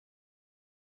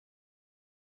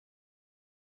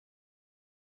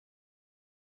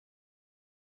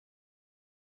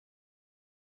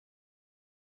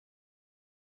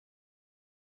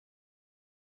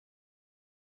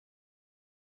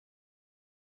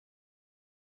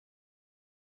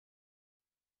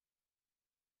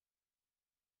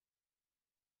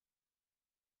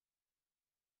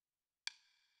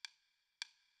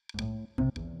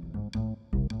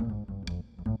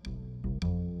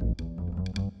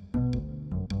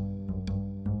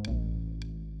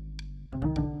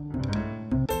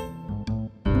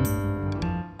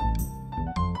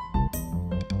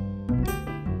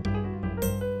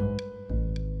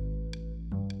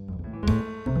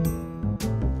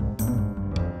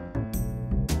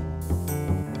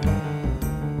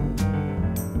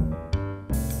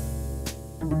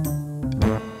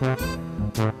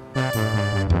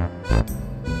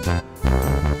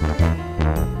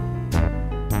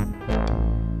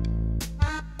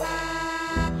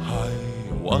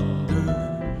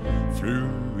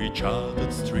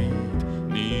charted street,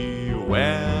 near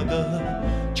where the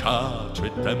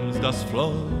charted Thames does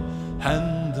flow,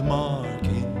 and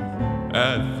marking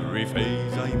every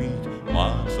phase I meet,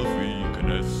 marks of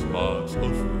weakness, marks of woe.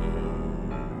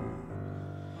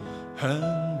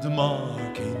 And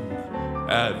marking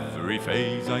every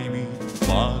phase I meet,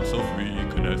 marks of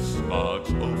weakness,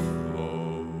 marks of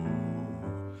woe.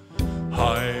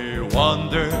 I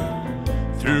wander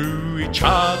through each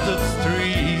charted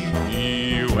street,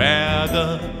 near where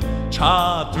the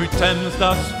charted Thames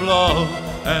does flow,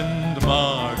 and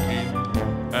marking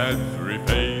every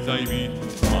phase I meet,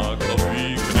 marks of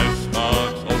weakness,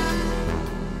 marks of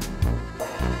woe.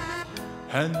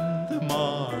 And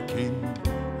marking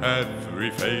every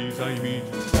phase I meet,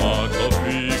 marks of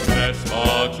weakness,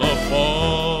 marks of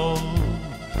woe.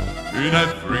 In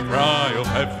every cry of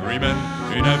every man,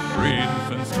 in every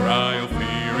infant's cry of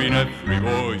fear, in every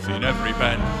voice, in every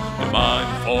pen, the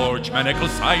mind-forged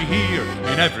manacles I hear.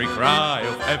 In every cry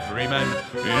of every man,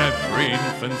 in every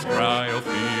infant's cry of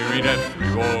fear, in every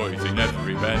voice, in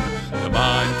every pen, the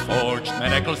mind-forged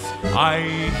manacles I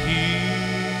hear.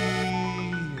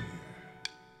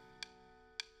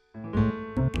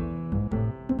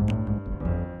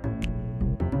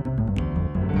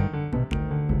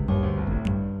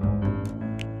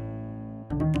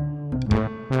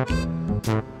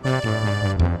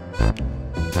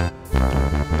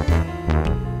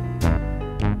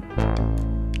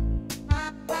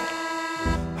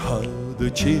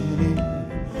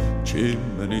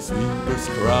 Chimney sweepers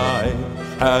cry,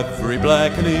 every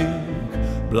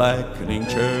blackening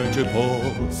church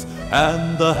appalls,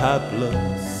 and the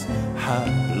hapless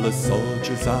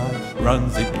soldier's eye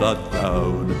runs in blood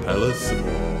down the palace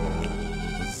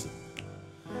walls.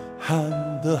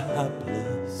 And the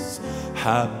hapless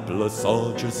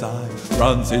soldier's eye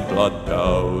runs in blood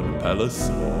down palace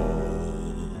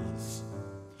walls.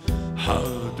 How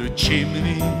the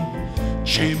chimney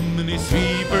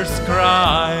sweepers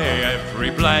cry, every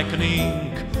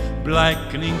blackening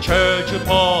church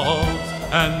appalls,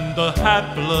 and the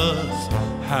hapless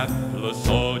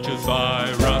soldier's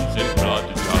eye runs in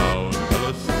blood down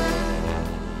palace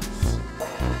walls.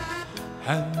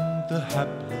 And the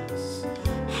hapless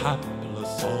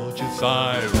soldier's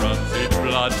eye runs in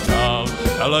blood down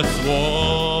palace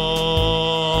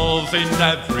walls. In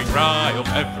every cry of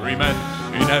every man,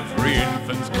 in every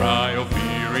infant's cry of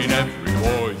fear, in every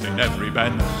voice, in every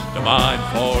bend, the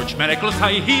mind-forged manacles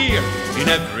I hear. In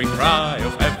every cry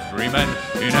of every man,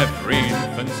 in every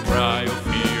infant's cry of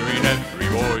fear, in every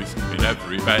voice, in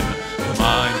every bend, the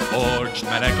mind-forged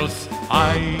manacles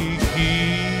I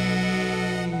hear.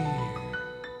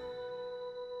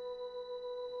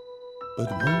 But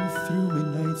move through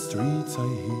midnight streets I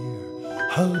hear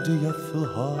how the youthful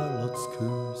harlots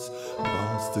curse,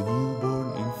 past the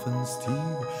newborn infant's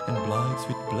tear, and blights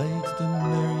with blades the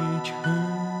marriage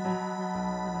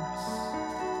hearse.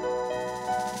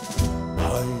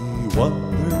 I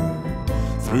wander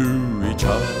through each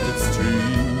charted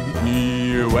street,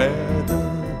 near where the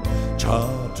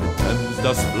charted Thames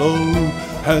does flow,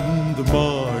 and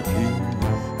marking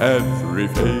every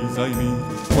phase I meet,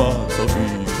 marks of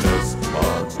weakness,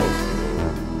 marks of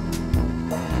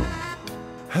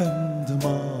and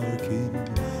marking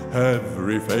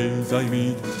every phase I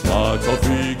meet, marks of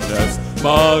weakness,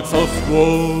 marks of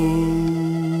woe.